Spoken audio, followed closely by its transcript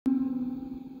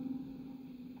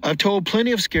I've told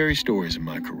plenty of scary stories in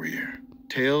my career,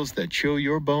 tales that chill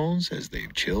your bones as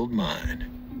they've chilled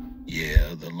mine.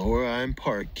 Yeah, the lore I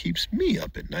impart keeps me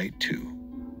up at night too,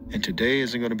 and today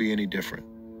isn't going to be any different.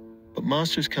 But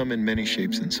monsters come in many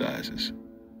shapes and sizes,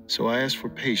 so I ask for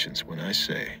patience when I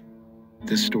say,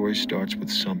 this story starts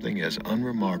with something as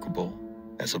unremarkable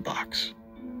as a box.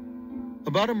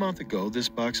 About a month ago, this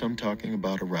box I'm talking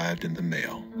about arrived in the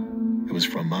mail. It was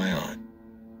from my aunt.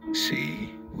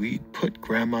 See, we'd put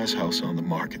Grandma's house on the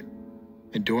market,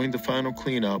 and during the final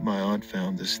clean-out, my aunt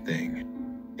found this thing.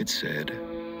 It said,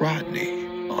 Rodney,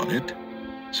 on it,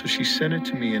 so she sent it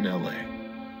to me in L.A.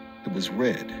 It was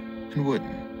red and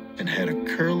wooden, and had a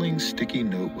curling sticky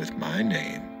note with my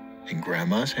name in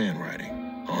Grandma's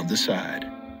handwriting on the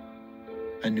side.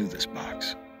 I knew this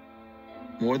box.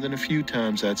 More than a few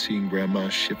times I'd seen Grandma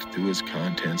shift through its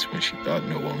contents when she thought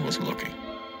no one was looking.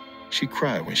 She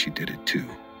cried when she did it too,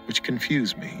 which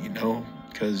confused me,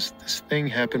 because this thing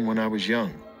happened when I was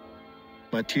young.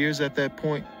 My tears at that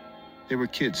point, they were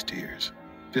kids' tears,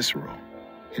 visceral,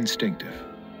 instinctive.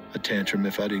 A tantrum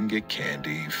if I didn't get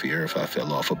candy, fear if I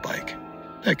fell off a bike,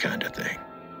 that kind of thing.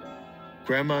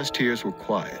 Grandma's tears were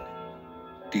quiet,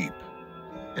 deep,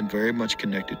 and very much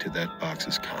connected to that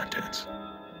box's contents.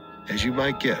 As you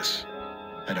might guess,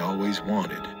 I'd always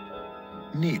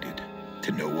needed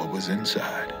to know what was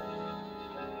inside.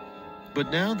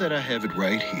 But now that I have it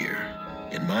right here,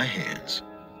 in my hands,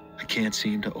 I can't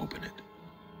seem to open it.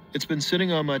 It's been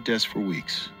sitting on my desk for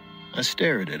weeks. I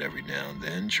stare at it every now and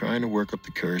then, trying to work up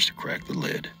the courage to crack the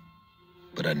lid.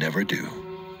 But I never do.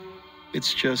 It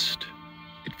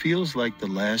feels like the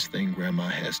last thing Grandma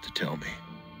has to tell me.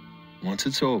 Once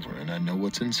it's over and I know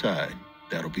what's inside,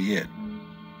 that'll be it.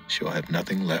 She'll have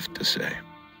nothing left to say.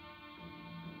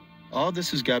 All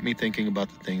this has got me thinking about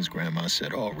the things Grandma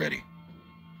said already.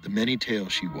 The many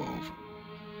tales she wove.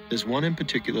 There's one in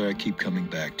particular I keep coming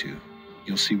back to.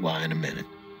 You'll see why in a minute.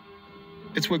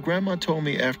 It's what Grandma told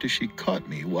me after she caught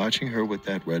me watching her with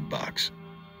that red box,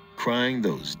 crying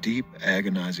those deep,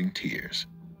 agonizing tears.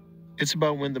 It's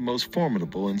about when the most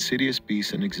formidable, insidious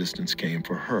beast in existence came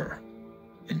for her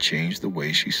and changed the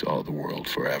way she saw the world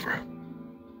forever.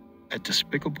 A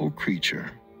despicable creature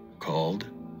called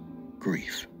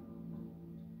grief.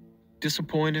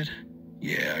 Disappointed?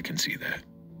 Yeah, I can see that.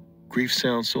 Grief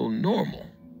sounds so normal.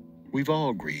 We've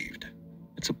all grieved.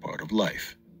 It's a part of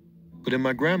life. But in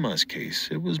my grandma's case,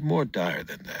 it was more dire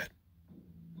than that.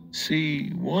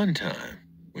 See, one time,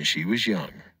 when she was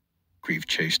young, grief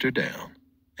chased her down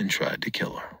and tried to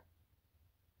kill her.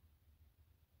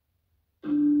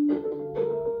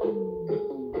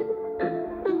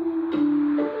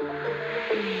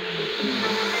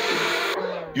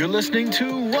 You're listening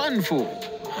to Run Fool.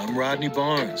 I'm Rodney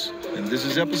Barnes, and this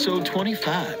is episode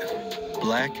 25,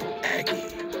 Black Aggie.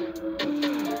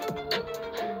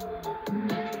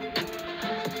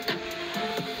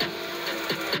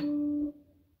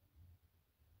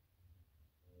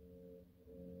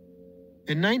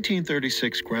 In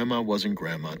 1936, Grandma wasn't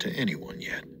Grandma to anyone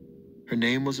yet. Her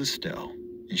name was Estelle,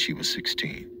 and she was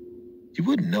 16. You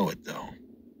wouldn't know it, though.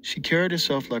 She carried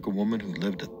herself like a woman who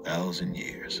lived 1,000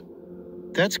 years.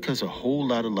 That's because a whole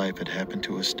lot of life had happened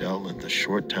to Estelle in the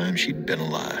short time she'd been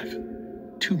alive.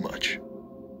 Too much.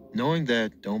 Knowing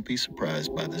that, don't be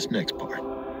surprised by this next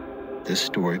part. This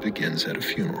story begins at a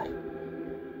funeral.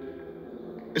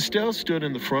 Estelle stood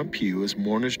in the front pew as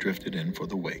mourners drifted in for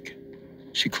the wake.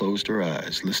 She closed her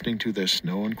eyes, listening to their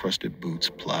snow-encrusted boots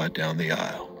plod down the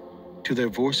aisle, to their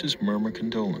voices murmur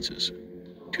condolences,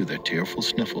 to their tearful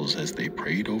sniffles as they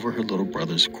prayed over her little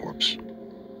brother's corpse.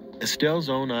 Estelle's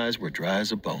own eyes were dry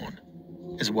as a bone.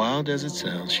 As wild as it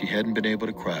sounds, she hadn't been able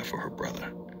to cry for her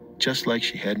brother, just like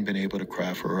she hadn't been able to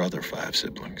cry for her other 5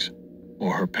 siblings,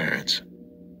 or her parents.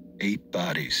 8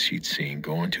 bodies she'd seen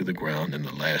going to the ground in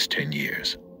the last 10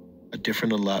 years. A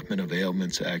different allotment of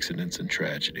ailments, accidents, and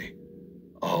tragedy.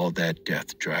 All that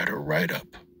death dried her right up.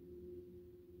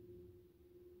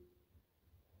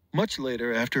 Much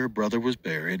later, after her brother was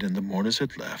buried and the mourners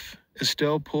had left,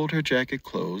 Estelle pulled her jacket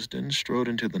closed and strode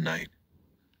into the night.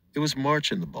 It was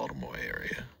March in the Baltimore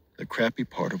area, the crappy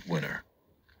part of winter,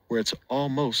 where it's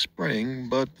almost spring,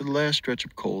 but the last stretch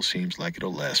of cold seems like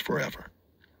it'll last forever.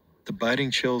 The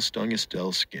biting chill stung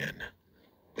Estelle's skin,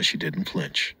 but she didn't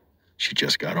flinch. She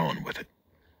just got on with it.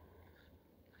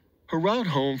 Her route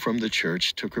home from the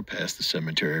church took her past the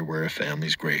cemetery where her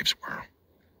family's graves were,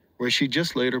 where she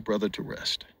just laid her brother to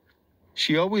rest.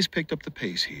 She always picked up the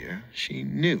pace here. She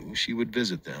knew she would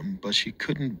visit them, but she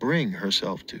couldn't bring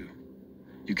herself to.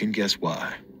 You can guess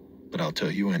why, but I'll tell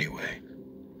you anyway.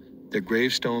 Their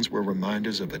gravestones were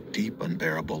reminders of a deep,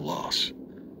 unbearable loss.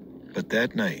 But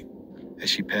that night, As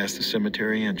she passed the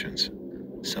cemetery entrance,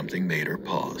 something made her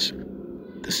pause.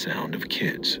 The sound of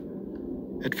kids.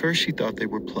 At first she thought they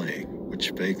were playing,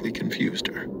 which vaguely confused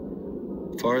her.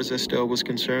 As far as Estelle was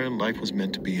concerned, life was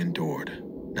meant to be endured,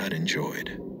 not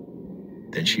enjoyed.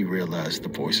 Then she realized the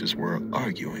voices were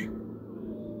arguing.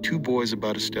 Two boys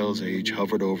about Estelle's age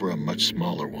hovered over a much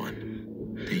smaller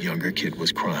one. The younger kid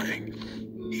was crying.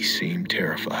 He seemed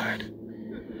terrified.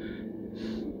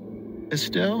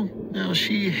 Estelle, now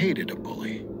she hated a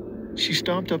bully. She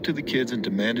stomped up to the kids and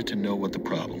demanded to know what the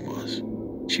problem was.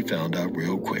 She found out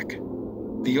real quick.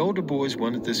 The older boys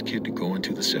wanted this kid to go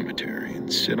into the cemetery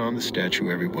and sit on the statue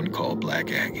everyone called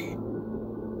Black Aggie.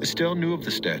 Estelle knew of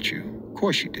the statue. Of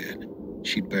course she did.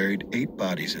 She'd buried 8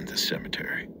 bodies in this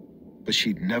cemetery, but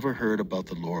she'd never heard about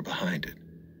the lore behind it.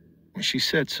 When she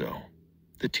said so,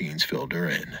 the teens filled her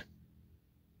in.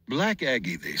 Black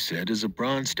Aggie, they said, is a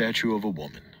bronze statue of a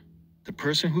woman. The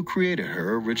person who created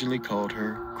her originally called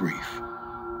her Grief.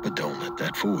 But don't let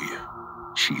that fool you.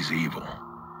 She's evil.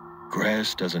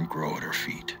 Grass doesn't grow at her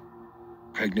feet.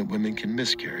 Pregnant women can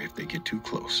miscarry if they get too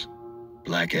close.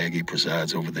 Black Aggie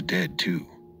presides over the dead, too.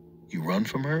 You run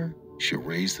from her, she'll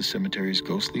raise the cemetery's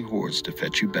ghostly hordes to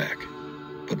fetch you back.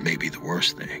 But maybe the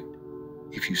worst thing,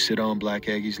 if you sit on Black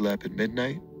Aggie's lap at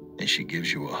midnight and she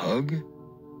gives you a hug,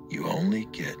 you only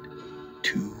get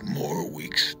 2 more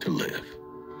weeks to live.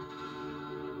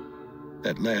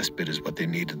 That last bit is what they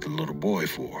needed the little boy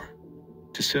for,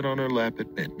 to sit on her lap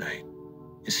at midnight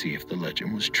and see if the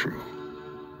legend was true,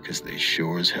 because they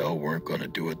sure as hell weren't going to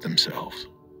do it themselves.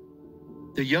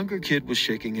 The younger kid was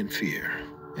shaking in fear,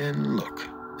 and look,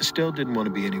 Estelle didn't want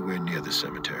to be anywhere near the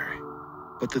cemetery.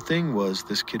 But the thing was,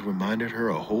 this kid reminded her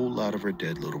a whole lot of her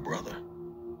dead little brother.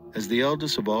 As the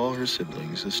eldest of all her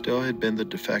siblings, Estelle had been the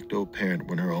de facto parent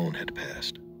when her own had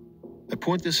passed. I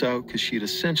point this out because she'd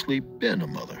essentially been a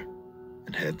mother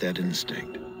and had that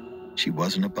instinct. She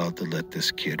wasn't about to let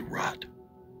this kid rot.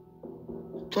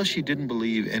 Plus, she didn't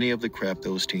believe any of the crap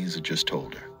those teens had just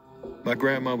told her. My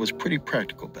grandma was pretty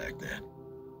practical back then.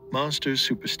 Monsters,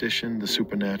 superstition, the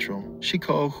supernatural, she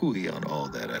called hooey on all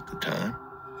that at the time.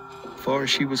 As far as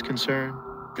she was concerned,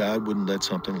 God wouldn't let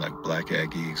something like Black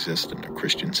Aggie exist in a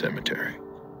Christian cemetery.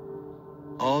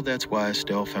 All that's why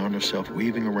Estelle found herself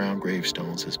weaving around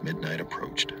gravestones as midnight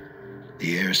approached.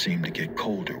 The air seemed to get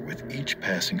colder with each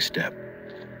passing step.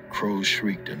 Crows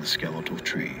shrieked in the skeletal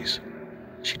trees.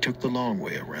 She took the long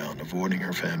way around, avoiding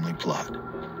her family plot.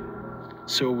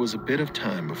 So it was a bit of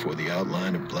time before the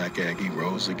outline of Black Aggie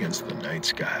rose against the night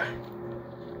sky.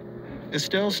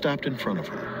 Estelle stopped in front of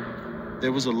her.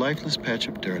 There was a lifeless patch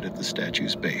of dirt at the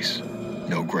statue's base.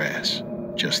 No grass,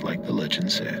 just like the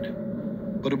legend said.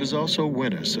 But it was also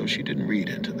winter, so she didn't read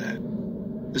into that.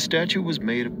 The statue was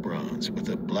made of bronze with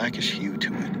a blackish hue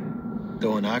to it,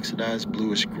 though an oxidized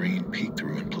bluish green peeked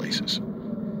through in places.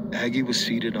 Aggie was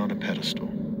seated on a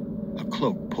pedestal, a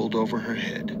cloak pulled over her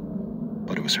head,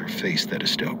 but it was her face that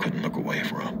Estelle couldn't look away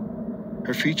from.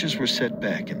 Her features were set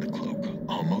back in the cloak,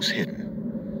 almost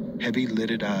hidden. Heavy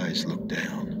lidded eyes looked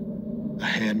down. A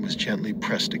hand was gently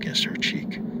pressed against her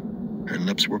cheek. Her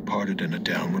lips were parted in a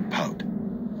downward pout.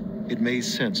 It made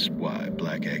sense why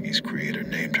Black Aggie's creator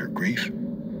named her Grief.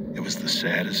 It was the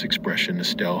saddest expression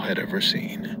Estelle had ever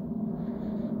seen.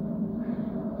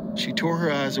 She tore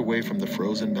her eyes away from the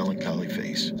frozen, melancholy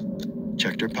face,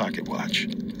 checked her pocket watch,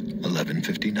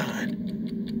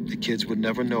 11:59. The kids would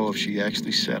never know if she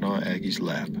actually sat on Aggie's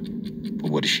lap,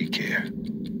 but what did she care?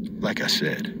 Like I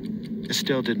said,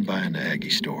 Estelle didn't buy into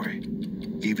Aggie's story.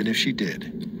 Even if she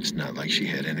did, it's not like she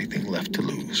had anything left to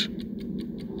lose.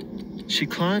 She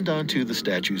climbed onto the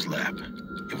statue's lap.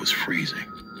 It was freezing.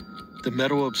 The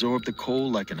metal absorbed the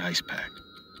cold like an ice pack.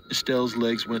 Estelle's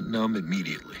legs went numb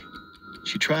immediately.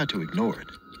 She tried to ignore it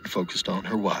and focused on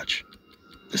her watch.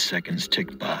 The seconds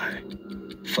ticked by.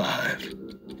 5,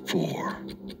 4,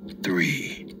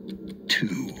 3, 2,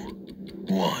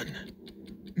 1.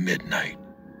 Midnight.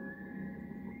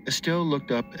 Estelle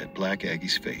looked up at Black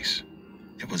Aggie's face.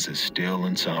 It was as still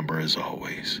and somber as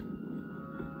always.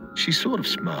 She sort of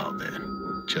smiled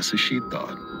then, just as she'd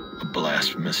thought, a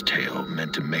blasphemous tale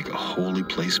meant to make a holy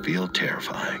place feel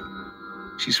terrifying.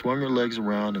 She swung her legs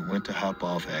around and went to hop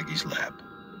off Aggie's lap,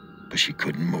 but she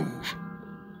couldn't move.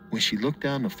 When she looked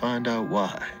down to find out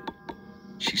why,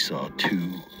 she saw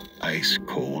 2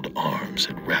 ice-cold arms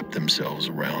had wrapped themselves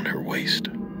around her waist.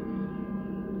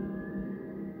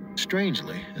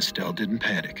 Strangely, Estelle didn't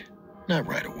panic, not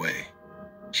right away.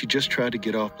 She just tried to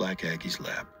get off Black Aggie's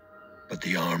lap, but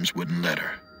the arms wouldn't let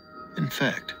her. In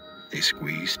fact, they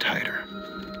squeezed tighter.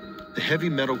 The heavy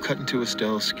metal cut into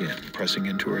Estelle's skin, pressing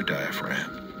into her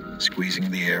diaphragm, squeezing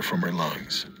the air from her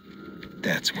lungs.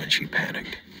 That's when she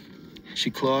panicked. She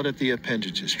clawed at the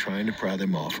appendages, trying to pry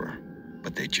them off her,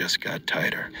 but they just got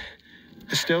tighter.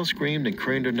 Estelle screamed and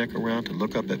craned her neck around to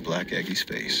look up at Black Aggie's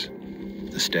face.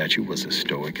 The statue was as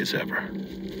stoic as ever,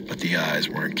 but the eyes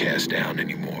weren't cast down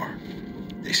anymore.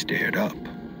 They stared up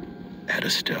at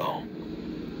Estelle.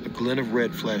 A glint of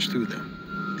red flashed through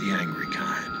them, the angry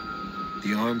kind.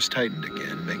 The arms tightened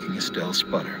again, making Estelle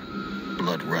sputter.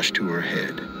 Blood rushed to her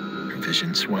head. Her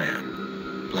vision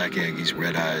swam. Black Aggie's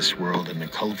red eyes swirled in a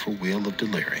colorful wheel of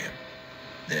delirium.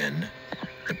 Then,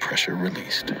 the pressure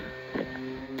released.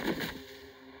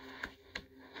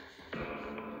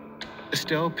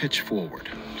 Estelle pitched forward,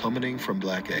 plummeting from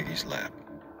Black Aggie's lap,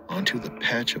 onto the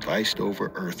patch of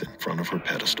iced-over earth in front of her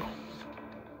pedestal.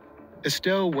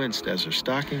 Estelle winced as her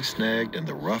stocking snagged and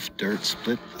the rough dirt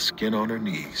split the skin on her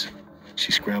knees.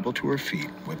 She scrambled to her feet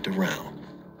and whipped around.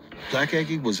 Black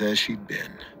Aggie was as she'd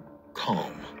been,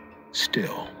 calm,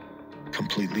 still,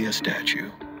 completely a statue.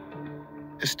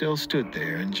 Estelle stood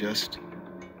there and just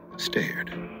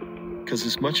stared. Because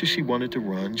as much as she wanted to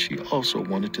run, she also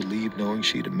wanted to leave knowing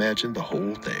she'd imagined the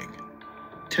whole thing.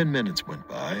 10 minutes went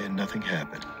by and nothing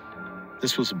happened.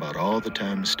 This was about all the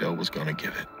time Estelle was going to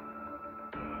give it.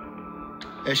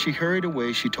 As she hurried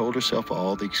away, she told herself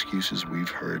all the excuses we've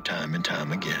heard time and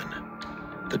time again.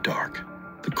 The dark,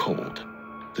 the cold,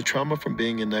 the trauma from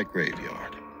being in that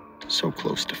graveyard, so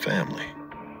close to family.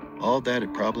 All that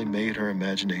had probably made her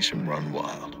imagination run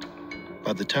wild.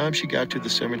 By the time she got to the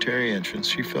cemetery entrance,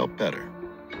 she felt better,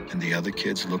 and the other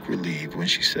kids looked relieved when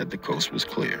she said the coast was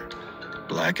clear.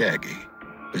 Black Aggie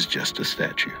was just a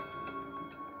statue.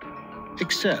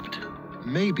 Except,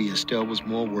 maybe Estelle was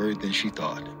more worried than she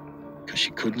thought, because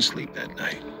she couldn't sleep that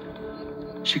night.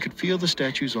 She could feel the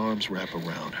statue's arms wrap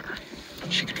around her.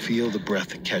 She could feel the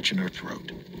breath catch in her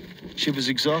throat. She was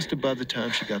exhausted by the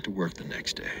time she got to work the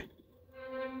next day.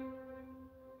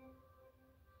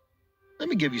 Let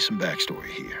me give you some backstory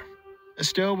here.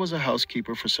 Estelle was a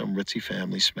housekeeper for some ritzy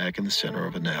family smack in the center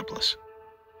of Annapolis.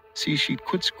 See, she'd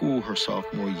quit school her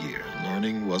sophomore year.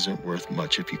 Learning wasn't worth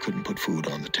much if you couldn't put food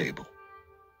on the table.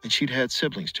 And she'd had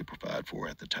siblings to provide for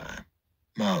at the time,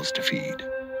 mouths to feed.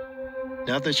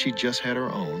 Now that she'd just had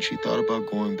her own, she thought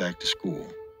about going back to school,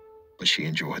 but she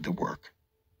enjoyed the work.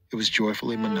 It was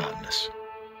joyfully monotonous.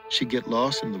 She'd get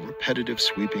lost in the repetitive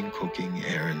sweeping, cooking,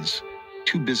 errands,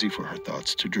 too busy for her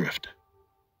thoughts to drift.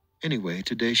 Anyway,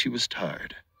 today she was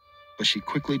tired, but she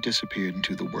quickly disappeared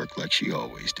into the work like she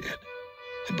always did.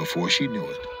 And before she knew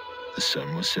it, the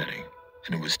sun was setting,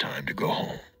 and it was time to go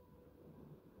home.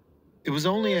 It was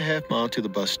only a half mile to the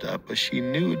bus stop, but she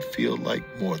knew it'd feel like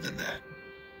more than that.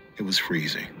 It was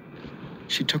freezing.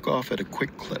 She took off at a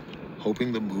quick clip,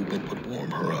 hoping the movement would warm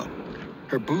her up.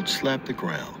 Her boots slapped the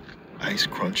ground. Ice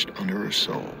crunched under her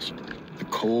soles. The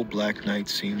cold black night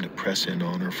seemed to press in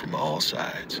on her from all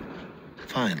sides.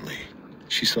 Finally,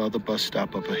 she saw the bus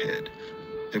stop up ahead.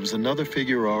 There was another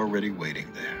figure already waiting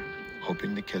there,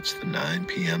 hoping to catch the 9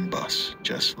 p.m. bus,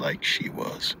 just like she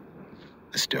was.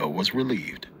 Estelle was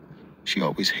relieved. She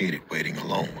always hated waiting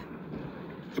alone.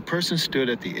 The person stood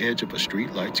at the edge of a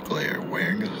streetlight's glare,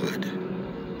 wearing a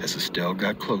hood. As Estelle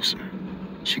got closer,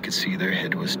 she could see their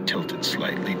head was tilted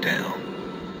slightly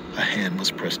down. A hand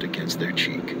was pressed against their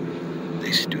cheek.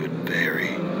 They stood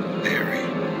very,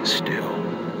 very still.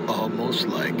 Almost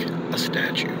like a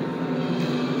statue.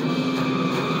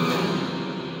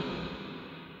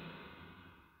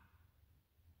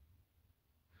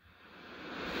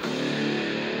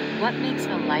 What makes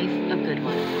a life a good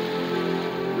one?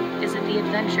 Is it the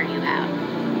adventure you have?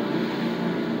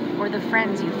 Or the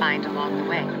friends you find along the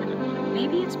way?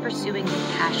 Maybe it's pursuing your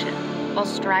passion while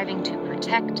striving to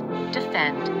protect,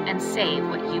 defend, and save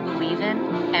what you believe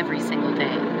in every single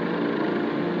day.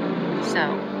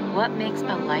 So, what makes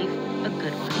a life a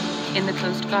good one? In the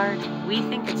Coast Guard, we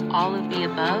think it's all of the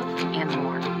above and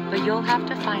more, but you'll have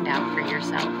to find out for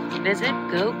yourself. Visit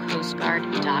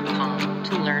gocoastguard.com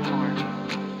to learn more.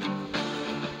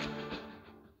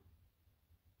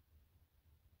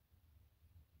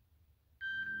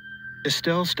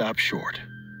 Estelle stopped short.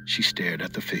 She stared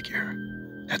at the figure,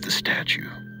 at the statue,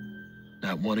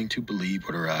 not wanting to believe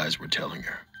what her eyes were telling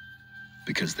her.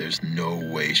 Because there's no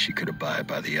way she could abide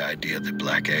by the idea that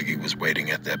Black Aggie was waiting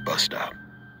at that bus stop.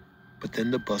 But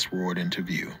then the bus roared into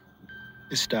view.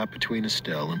 It stopped between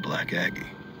Estelle and Black Aggie.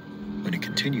 When it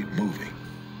continued moving,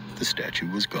 the statue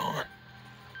was gone.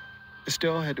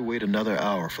 Estelle had to wait another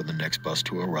hour for the next bus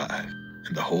to arrive,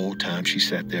 and the whole time she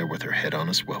sat there with her head on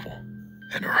a swivel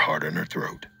and her heart in her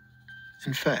throat.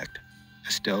 In fact,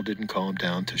 Estelle didn't calm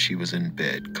down till she was in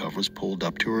bed, covers pulled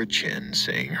up to her chin,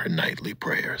 saying her nightly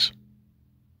prayers.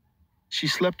 She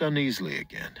slept uneasily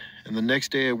again, and the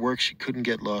next day at work she couldn't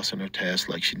get lost in her task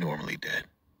like she normally did.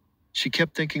 She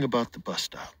kept thinking about the bus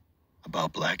stop,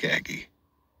 about Black Aggie,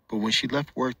 but when she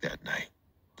left work that night,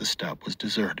 the stop was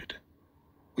deserted,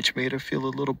 which made her feel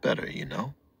a little better, you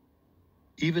know?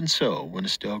 Even so, when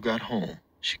Estelle got home,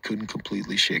 she couldn't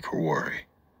completely shake her worry.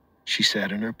 She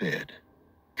sat in her bed,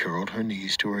 curled her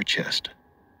knees to her chest,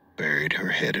 buried her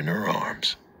head in her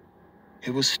arms.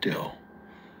 It was still,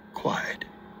 quiet.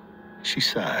 She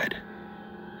sighed.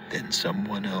 Then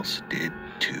someone else did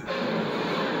too.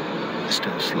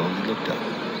 Estelle slowly looked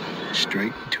up,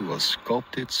 straight into a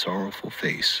sculpted, sorrowful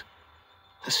face.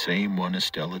 The same one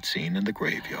Estelle had seen in the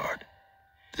graveyard.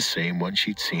 The same one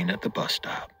she'd seen at the bus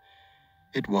stop.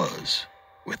 It was,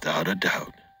 without a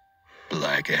doubt,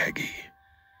 Black Aggie.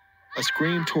 A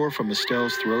scream tore from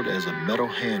Estelle's throat as a metal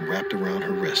hand wrapped around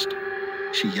her wrist.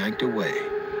 She yanked away,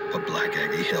 but Black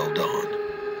Aggie held on.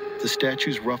 The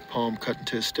statue's rough palm cut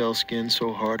into Estelle's skin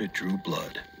so hard it drew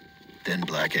blood. Then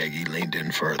Black Aggie leaned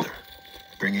in further,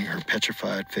 bringing her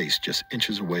petrified face just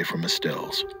inches away from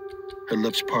Estelle's. Her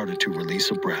lips parted to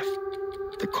release a breath.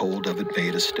 The cold of it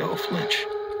made Estelle flinch,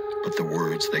 but the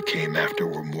words that came after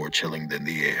were more chilling than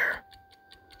the air.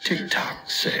 "Tick-tock,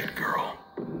 sad girl."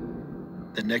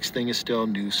 The next thing Estelle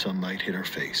knew, sunlight hit her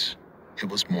face. It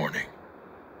was morning.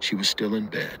 She was still in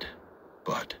bed,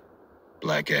 but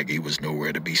Black Aggie was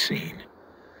nowhere to be seen.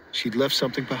 She'd left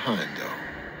something behind,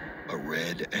 though. A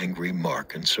red, angry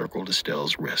mark encircled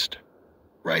Estelle's wrist,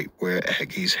 right where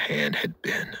Aggie's hand had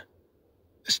been.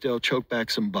 Estelle choked back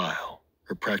some bile.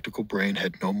 Her practical brain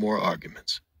had no more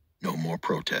arguments, no more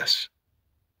protests.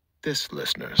 This,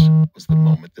 listeners, was the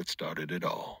moment that started it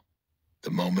all.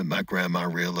 The moment my grandma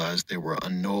realized there were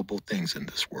unknowable things in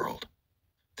this world.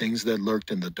 Things that lurked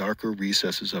in the darker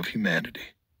recesses of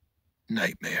humanity.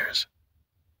 Nightmares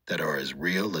that are as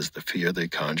real as the fear they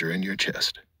conjure in your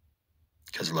chest.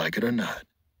 'Cause like it or not,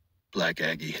 Black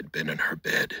Aggie had been in her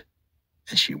bed,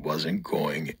 and she wasn't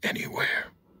going anywhere.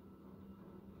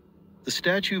 The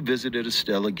statue visited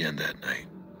Estelle again that night,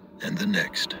 and the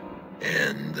next,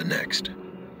 and the next.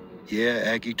 Yeah,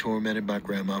 Aggie tormented my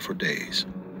grandma for days.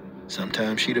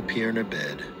 Sometimes she'd appear in her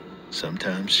bed,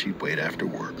 sometimes she'd wait after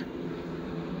work.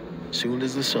 Soon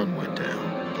as the sun went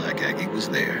down, Black Aggie was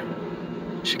there.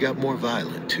 She got more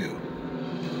violent, too.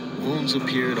 Wounds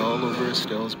appeared all over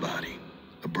Estelle's body.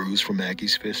 A bruise from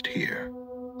Aggie's fist here,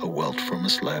 a welt from a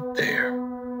slap there.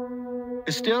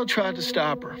 Estelle tried to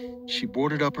stop her. She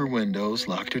boarded up her windows,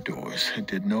 locked her doors. It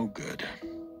did no good.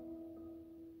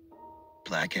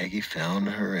 Black Aggie found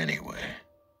her anyway.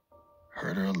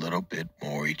 Hurt her a little bit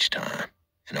more each time,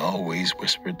 and always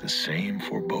whispered the same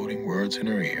foreboding words in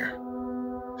her ear.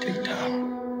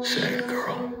 "Tick-tock, sad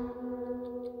girl."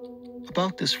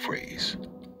 About this phrase,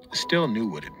 Estelle knew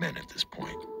what it meant at this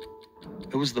point.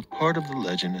 It was the part of the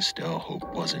legend Estelle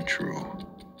hoped wasn't true.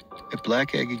 If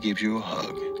Black Aggie gives you a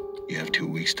hug, you have 2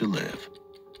 weeks to live.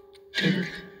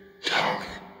 Tick-tock.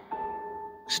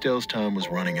 Estelle's time was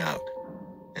running out,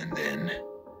 and then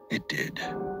it did.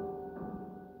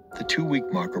 The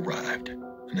 2-week mark arrived,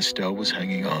 and Estelle was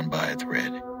hanging on by a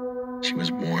thread. She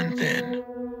was worn thin.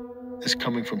 This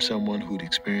coming from someone who'd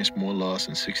experienced more loss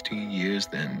in 16 years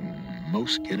than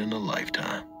most get in a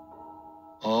lifetime.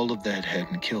 All of that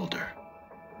hadn't killed her,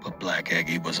 but Black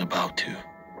Aggie was about to.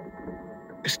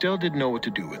 Estelle didn't know what to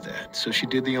do with that, so she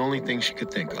did the only thing she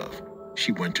could think of.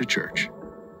 She went to church.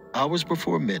 Hours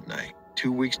before midnight,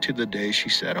 2 weeks to the day she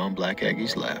sat on Black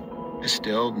Aggie's lap,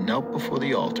 Estelle knelt before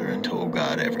the altar and told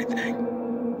God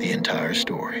everything. The entire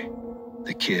story.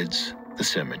 The kids, the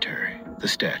cemetery, the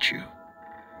statue.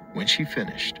 When she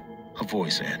finished, a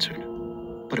voice answered.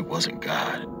 But it wasn't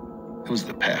God. It was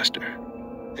the pastor.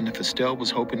 And if Estelle was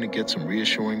hoping to get some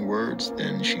reassuring words,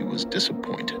 then she was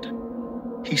disappointed.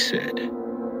 He said,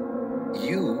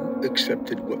 "You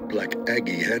accepted what Black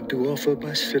Aggie had to offer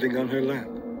by sitting on her lap,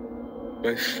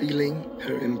 by feeling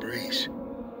her embrace.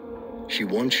 She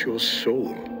wants your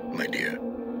soul, my dear.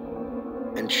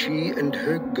 And she and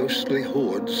her ghostly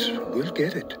hordes will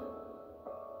get it.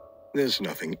 There's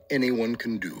nothing anyone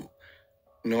can do,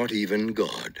 not even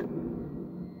God."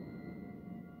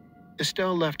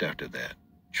 Estelle left after that,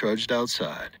 trudged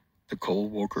outside. The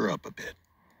cold woke her up a bit.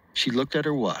 She looked at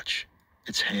her watch.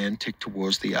 Its hand ticked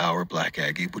towards the hour Black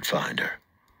Aggie would find her.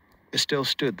 Estelle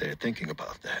stood there thinking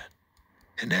about that,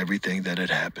 and everything that had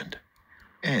happened,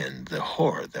 and the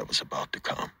horror that was about to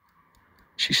come.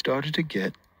 She started to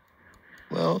get,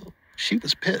 well, she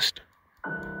was pissed.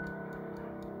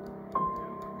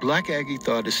 Black Aggie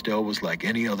thought Estelle was like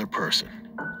any other person,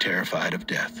 terrified of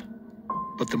death.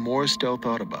 But the more Estelle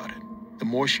thought about it, the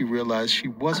more she realized she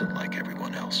wasn't like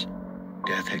everyone else.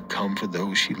 Death had come for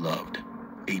those she loved,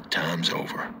 8 times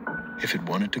over. If it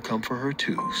wanted to come for her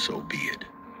too, so be it.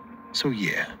 So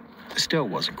yeah, Estelle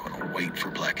wasn't going to wait for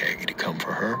Black Aggie to come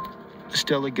for her.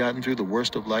 Estelle had gotten through the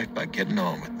worst of life by getting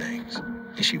on with things,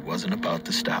 and she wasn't about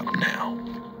to stop now.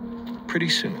 Pretty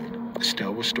soon,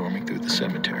 Estelle was storming through the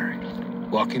cemetery,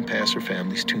 walking past her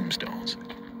family's tombstones.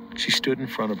 She stood in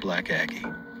front of Black Aggie.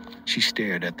 She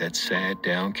stared at that sad,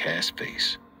 downcast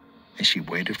face, and she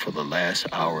waited for the last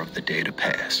hour of the day to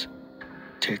pass.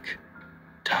 Tick,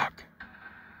 tock.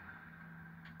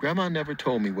 Grandma never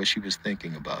told me what she was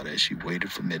thinking about as she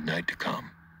waited for midnight to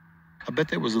come. I bet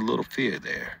there was a little fear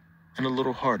there, and a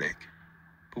little heartache.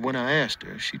 But when I asked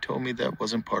her, she told me that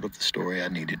wasn't part of the story I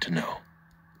needed to know.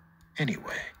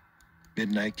 Anyway,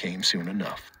 midnight came soon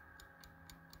enough.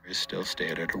 Estelle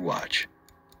stared at her watch,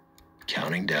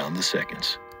 counting down the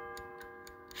seconds.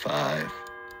 5,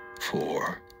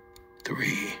 4,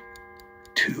 3,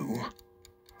 2,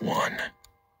 1.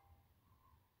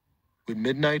 When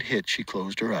midnight hit, she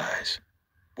closed her eyes,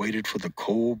 waited for the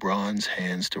cold bronze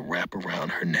hands to wrap around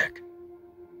her neck.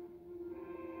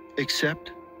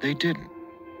 Except they didn't.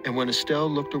 And when Estelle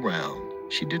looked around,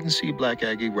 she didn't see Black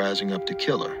Aggie rising up to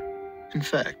kill her. In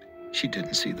fact, she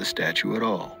didn't see the statue at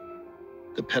all.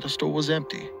 The pedestal was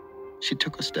empty. She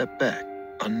took a step back,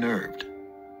 unnerved,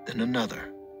 then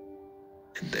another.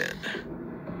 And then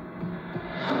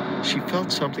she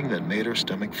felt something that made her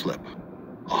stomach flip.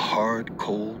 A hard,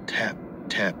 cold tap,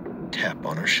 tap, tap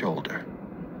on her shoulder.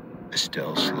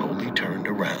 Estelle slowly turned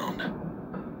around.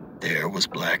 There was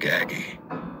Black Aggie,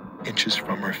 inches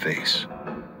from her face,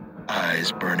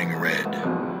 eyes burning red.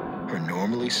 Her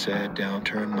normally sad,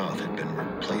 downturned mouth had been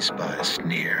replaced by a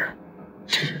sneer.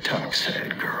 Tick-tock,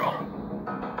 sad girl.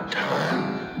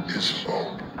 Time is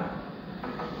up.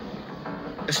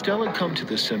 Estelle had come to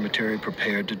this cemetery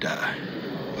prepared to die,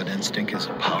 but instinct is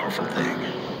a powerful thing.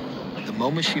 The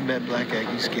moment she met Black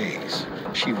Aggie's gaze,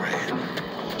 she ran.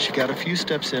 She got a few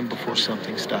steps in before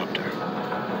something stopped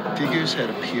her. Figures had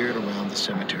appeared around the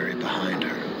cemetery behind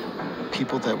her,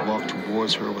 people that walked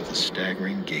towards her with a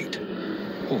staggering gait.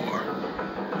 Or,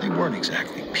 they weren't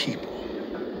exactly people,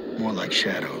 more like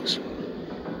shadows.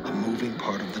 A moving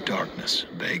part of the darkness,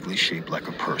 vaguely shaped like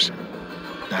a person.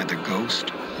 Neither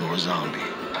ghost nor zombie,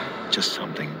 just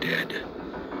something dead.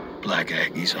 Black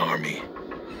Aggie's army.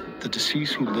 The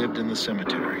deceased who lived in the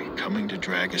cemetery, coming to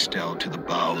drag Estelle to the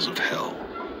bowels of hell.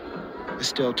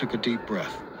 Estelle took a deep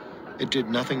breath. It did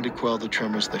nothing to quell the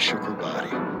tremors that shook her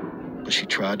body, but she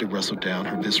tried to wrestle down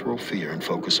her visceral fear and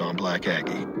focus on Black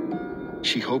Aggie.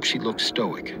 She hoped she looked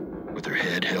stoic, with her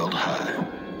head held high.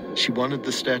 She wanted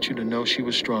the statue to know she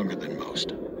was stronger than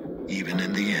most, even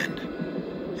in the end.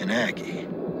 And Aggie,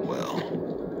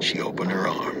 well, she opened her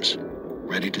arms,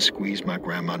 ready to squeeze my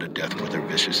grandma to death with her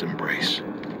vicious embrace.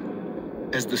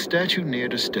 As the statue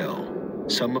neared Estelle,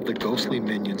 some of the ghostly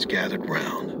minions gathered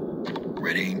round,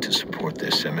 readying to support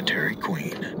their cemetery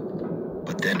queen.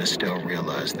 But then Estelle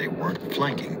realized they weren't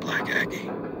flanking Black Aggie.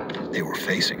 They were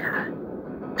facing her,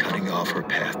 cutting off her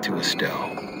path to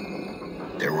Estelle.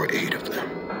 There were 8 of them.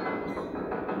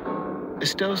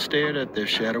 Estelle stared at their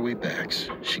shadowy backs.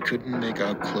 She couldn't make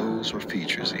out clothes or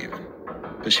features even,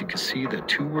 but she could see that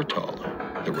 2 were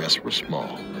taller, the rest were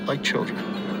small, like children.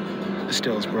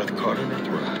 Estelle's breath caught in her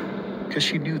throat, because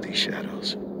she knew these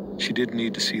shadows. She didn't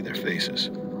need to see their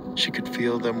faces. She could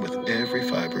feel them with every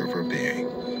fiber of her being.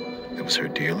 It was her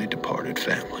dearly departed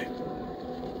family.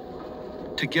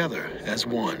 Together, as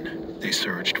one, they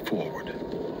surged forward,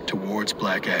 towards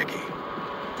Black Aggie.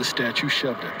 The statue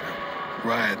shoved at them,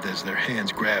 writhed as their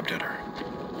hands grabbed at her.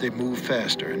 They moved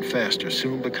faster and faster,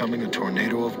 soon becoming a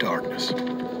tornado of darkness.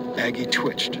 Aggie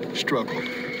twitched, struggled,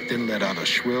 then let out a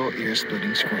shrill,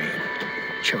 ear-splitting scream.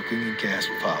 Choking and gasp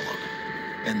followed,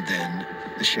 and then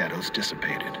the shadows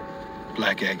dissipated.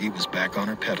 Black Aggie was back on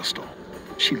her pedestal.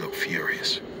 She looked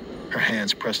furious, her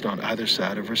hands pressed on either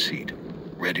side of her seat,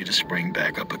 ready to spring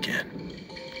back up again.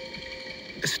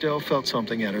 Estelle felt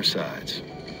something at her sides,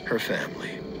 her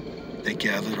family. They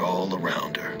gathered all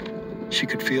around her. She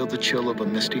could feel the chill of a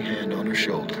misty hand on her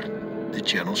shoulder, the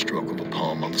gentle stroke of a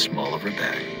palm on the small of her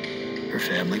back. Her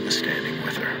family was standing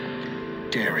with her,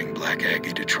 daring Black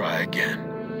Aggie to try again.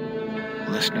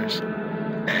 Listeners,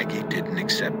 Aggie didn't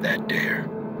accept that dare.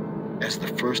 As the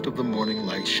first of the morning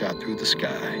light shot through the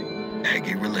sky,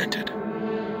 Aggie relented.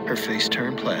 Her face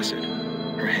turned placid,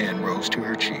 her hand rose to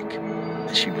her cheek,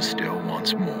 and she was still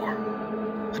once more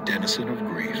a denizen of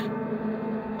grief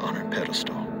on her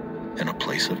pedestal in a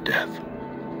place of death.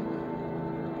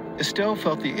 Estelle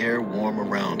felt the air warm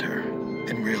around her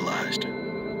and realized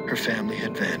her family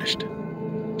had vanished.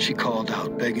 She called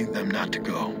out, begging them not to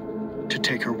go, to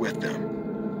take her with them.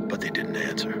 but they didn't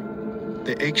answer.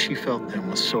 The ache she felt then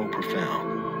was so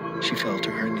profound. She fell to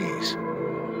her knees.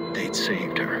 They'd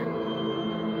saved her.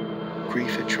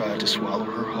 Grief had tried to swallow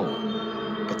her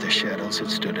whole, but their shadows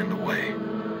had stood in the way.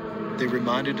 They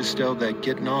reminded Estelle that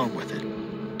getting on with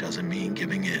it doesn't mean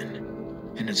giving in,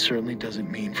 and it certainly doesn't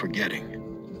mean forgetting.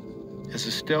 As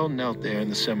Estelle knelt there in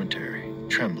the cemetery,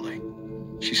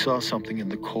 trembling, she saw something in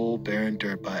the cold, barren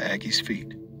dirt by Aggie's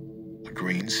feet. A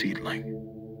green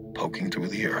seedling, poking through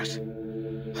the earth.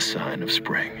 A sign of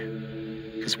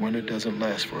spring. Because winter doesn't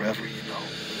last forever, you know.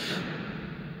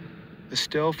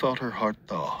 Estelle felt her heart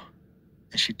thaw,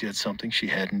 and she did something she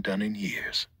hadn't done in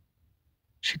years.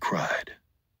 She cried.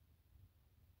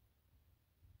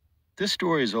 This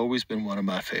story has always been one of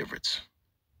my favorites.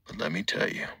 But let me tell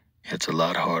you, it's a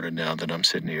lot harder now that I'm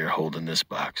sitting here holding this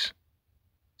box.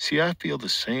 See, I feel the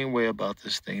same way about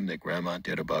this thing that Grandma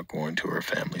did about going to her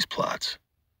family's plots.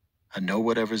 I know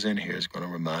whatever's in here is going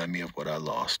to remind me of what I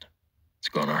lost. It's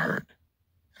going to hurt.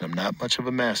 And I'm not much of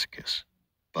a masochist.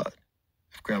 But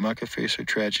if Grandma could face her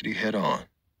tragedy head on,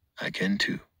 I can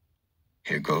too.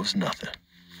 Here goes nothing.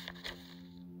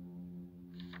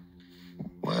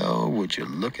 Well, would you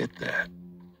look at that?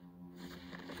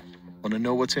 Want to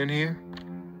know what's in here?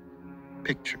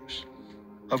 Pictures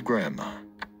of Grandma,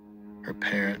 her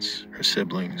parents, her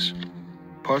siblings,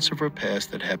 parts of her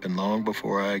past that happened long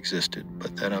before I existed,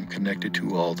 but that I'm connected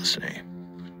to all the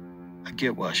same. I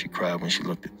get why she cried when she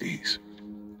looked at these.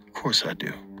 Of course I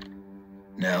do.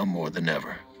 Now more than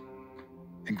ever.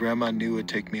 And Grandma knew it'd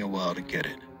take me a while to get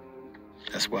it.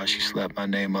 That's why she slapped my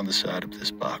name on the side of this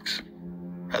box,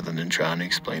 rather than trying to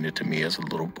explain it to me as a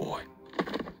little boy.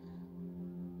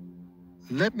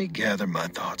 Let me gather my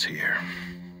thoughts here.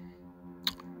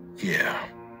 Yeah,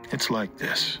 it's like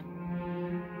this.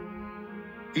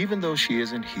 Even though she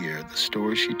isn't here, the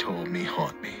stories she told me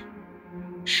haunt me.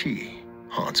 She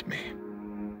haunts me.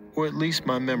 Or at least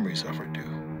my memories of her do.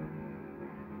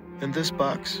 In this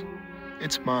box,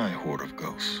 it's my horde of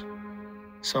ghosts.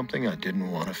 Something I didn't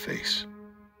want to face.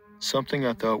 Something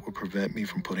I thought would prevent me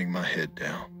from putting my head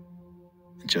down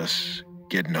and just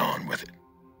getting on with it.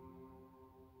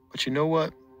 But you know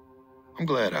what? I'm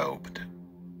glad I opened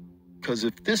it. Because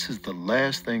if this is the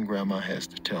last thing Grandma has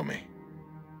to tell me,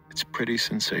 it's pretty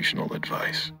sensational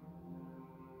advice.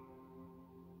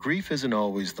 Grief isn't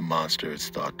always the monster it's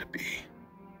thought to be.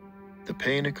 The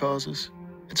pain it causes,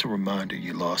 it's a reminder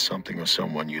you lost something or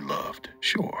someone you loved,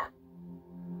 sure.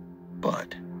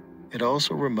 But it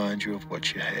also reminds you of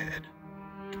what you had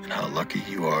and how lucky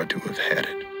you are to have had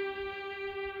it.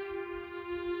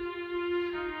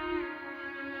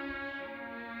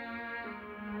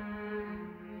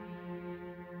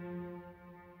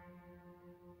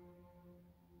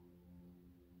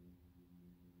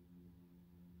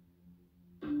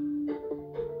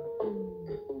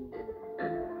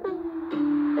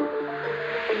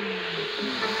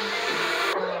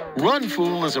 Run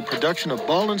Fool is a production of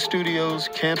Ballen Studios,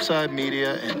 Campside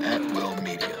Media, and At Will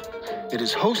Media. It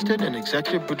is hosted and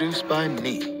executive produced by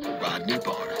me, Rodney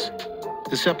Barnes.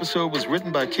 This episode was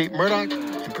written by Kate Murdoch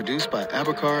and produced by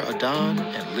Abakar Adan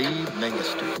and Lee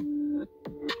Mengistu.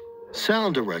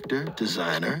 Sound director,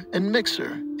 designer, and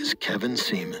mixer is Kevin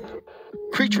Seaman.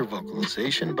 Creature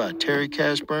vocalization by Terry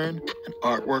Cashburn and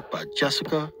artwork by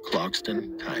Jessica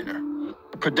Clarkston-Kiner.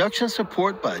 Production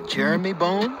support by Jeremy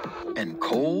Bone and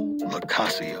Cole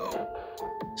Lacasio.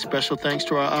 Special thanks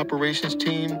to our operations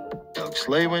team, Doug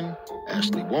Slavin,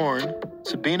 Ashley Warren,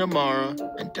 Sabina Mara,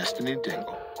 and Destiny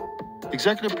Dingle.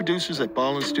 Executive producers at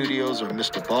Ballen Studios are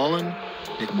Mr. Ballen,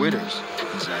 Nick Witters,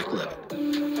 and Zach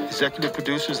Levitt. Executive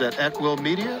producers at Will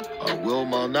Media are Will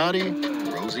Malnati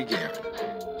and Rosie Guerin.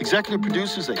 Executive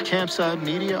producers at Campside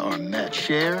Media are Matt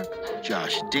Scher,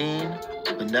 Josh Dean,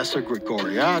 Vanessa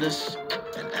Gregoriadis,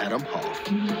 and Adam Hoff.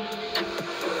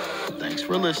 Thanks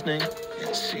for listening,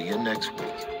 and see you next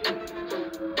week.